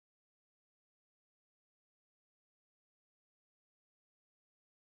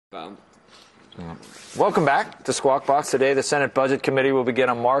Bound. Welcome back to Squawk Box. Today, the Senate Budget Committee will begin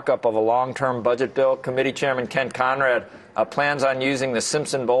a markup of a long-term budget bill. Committee Chairman Ken Conrad plans on using the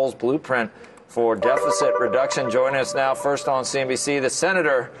Simpson-Bowles blueprint for deficit reduction. Joining us now, first on CNBC, the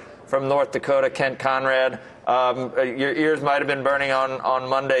senator from North Dakota, Ken Conrad. Your ears might have been burning on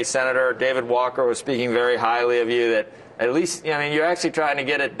Monday. Senator David Walker was speaking very highly of you, that at least, you're actually trying to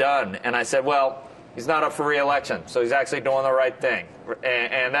get it done. And I said, well, he's not up for re-election, so he's actually doing the right thing.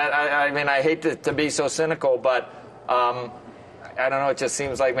 And that, I hate to be so cynical, but I don't know, it just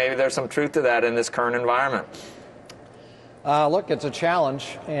seems like maybe there's some truth to that in this current environment. Look, it's a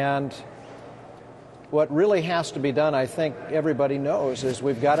challenge, and what really has to be done, I think everybody knows, is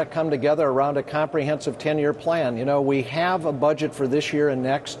we've got to come together around a comprehensive 10-year plan. We have a budget for this year and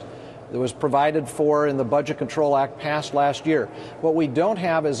next that was provided for in the Budget Control Act passed last year. What we don't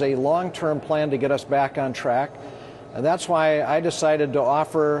have is a long-term plan to get us back on track. And that's why I decided to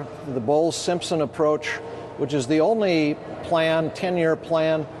offer the Bowles-Simpson approach, which is the only plan, 10-year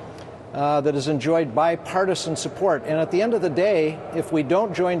plan, that has enjoyed bipartisan support. And at the end of the day, if we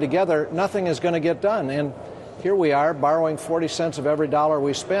don't join together, nothing is going to get done. And here we are, borrowing 40 cents of every dollar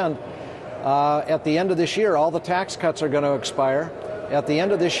we spend. At the end of this year, all the tax cuts are going to expire. At the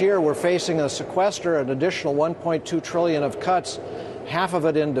end of this year, we're facing a sequester, an additional $1.2 trillion of cuts, half of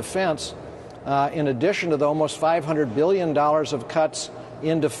it in defense, in addition to the almost $500 billion of cuts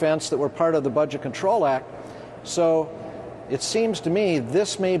in defense that were part of the Budget Control Act. So it seems to me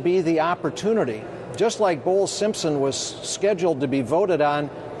this may be the opportunity, just like Bowles-Simpson was scheduled to be voted on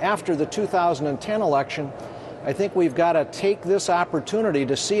after the 2010 election. I think we've got to take this opportunity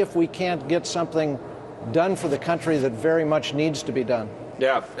to see if we can't get something done for the country that very much needs to be done.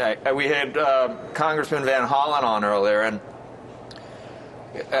 Yeah, we had Congressman Van Hollen on earlier, and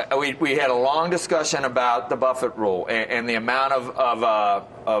we had a long discussion about the Buffett rule and the amount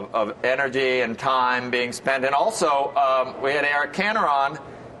of energy and time being spent. And also, we had Eric Cantor on.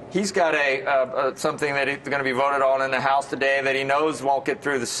 He's got something that he's going to be voted on in the House today that he knows won't get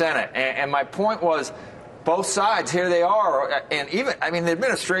through the Senate. And my point was, both sides, here they are, and even, the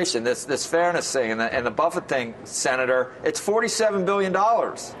administration, this fairness thing and the Buffett thing, Senator, it's $47 billion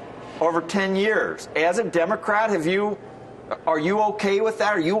over 10 years. As a Democrat, are you okay with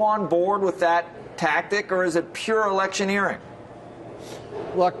that? Are you on board with that tactic, or is it pure electioneering?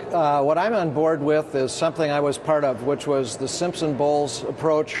 Look, what I'm on board with is something I was part of, which was the Simpson-Bowles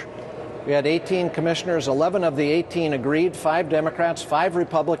approach. We had 18 commissioners. 11 of the 18 agreed. 5 Democrats, 5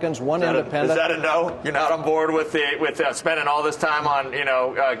 Republicans, 1 independent. Is that a no? You're not on board with spending all this time on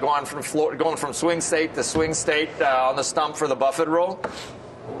going from swing state to swing state on the stump for the Buffett rule?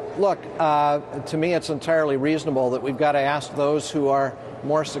 Look, to me, it's entirely reasonable that we've got to ask those who are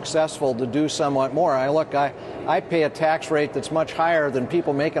more successful to do somewhat more. I pay a tax rate that's much higher than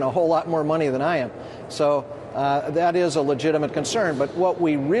people making a whole lot more money than I am. So that is a legitimate concern. But what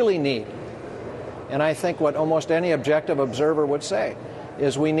we really need, and I think what almost any objective observer would say,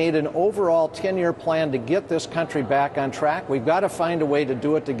 is we need an overall 10-year plan to get this country back on track. We've got to find a way to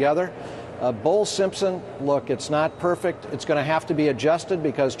do it together. Bowles-Simpson, look, it's not perfect. It's going to have to be adjusted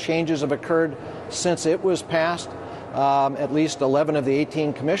because changes have occurred since it was passed. At least 11 of the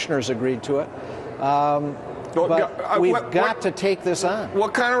 18 commissioners agreed to it. But we've got to take this on.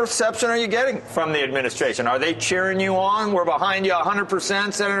 What kind of reception are you getting from the administration? Are they cheering you on? We're behind you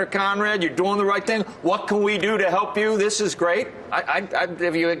 100%, Senator Conrad. You're doing the right thing. What can we do to help you? This is great.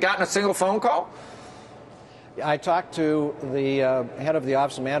 Have you gotten a single phone call? I talked to the head of the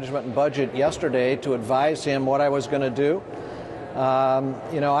Office of Management and Budget yesterday to advise him what I was going to do.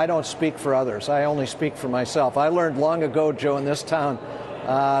 I don't speak for others. I only speak for myself. I learned long ago, Joe, in this town,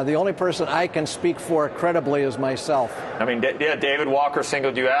 the only person I can speak for credibly is myself. David Walker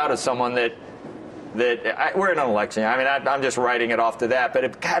singled you out as someone that we're in an election. I'm just writing it off to that.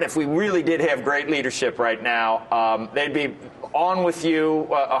 But if we really did have great leadership right now, they'd be on with you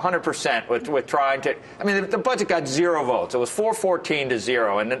 100% with trying to. The budget got 0 votes. It was 414 to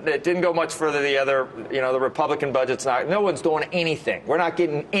 0, and it didn't go much further. The other, the Republican budget's not. No one's doing anything. We're not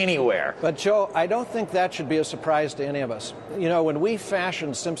getting anywhere. But Joe, I don't think that should be a surprise to any of us. When we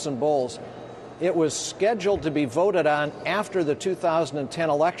fashioned Simpson-Bowles, it was scheduled to be voted on after the 2010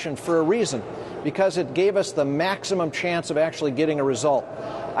 election for a reason, because it gave us the maximum chance of actually getting a result.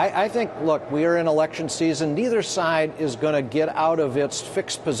 I think, look, we are in election season. Neither side is going to get out of its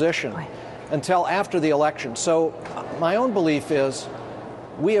fixed position until after the election. So my own belief is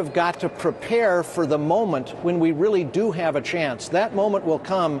we have got to prepare for the moment when we really do have a chance. That moment will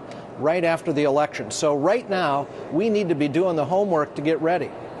come right after the election. So right now, we need to be doing the homework to get ready.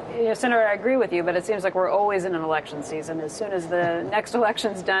 Senator, I agree with you, but it seems like we're always in an election season. As soon as the next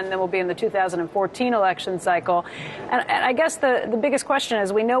election's done, then we'll be in the 2014 election cycle. And I guess the biggest question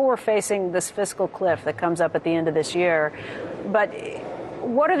is, we know we're facing this fiscal cliff that comes up at the end of this year, but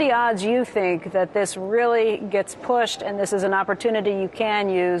what are the odds, you think, that this really gets pushed and this is an opportunity you can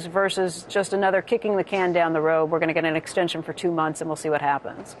use versus just another kicking the can down the road? We're going to get an extension for 2 months and we'll see what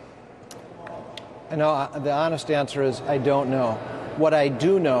happens. No, the honest answer is I don't know. What I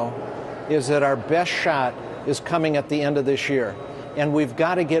do know is that our best shot is coming at the end of this year, and we've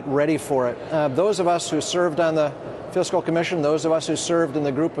got to get ready for it. Those of us who served on the Fiscal Commission, those of us who served in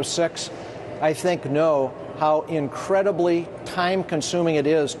the Group of Six, I think know how incredibly time-consuming it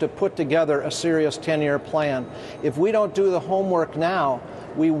is to put together a serious 10-year plan. If we don't do the homework now,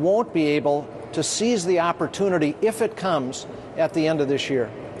 we won't be able to seize the opportunity, if it comes, at the end of this year.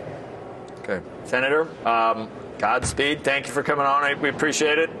 Okay. Senator, Godspeed. Thank you for coming on. We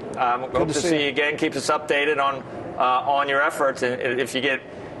appreciate it. Hope to see you again. Keep us updated on your efforts. And if you get,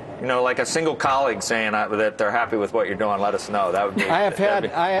 like a single colleague saying that they're happy with what you're doing, let us know. That would be.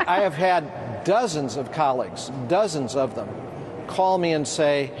 I have had dozens of colleagues, dozens of them, call me and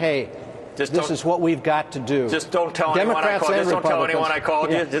say, "Hey, this is what we've got to do." Just don't tell anyone I called. Just don't tell anyone I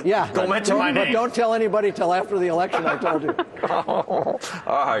called you. Just don't mention my name. But don't tell anybody till after the election. I told you. All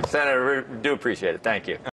right, Senator, we do appreciate it. Thank you.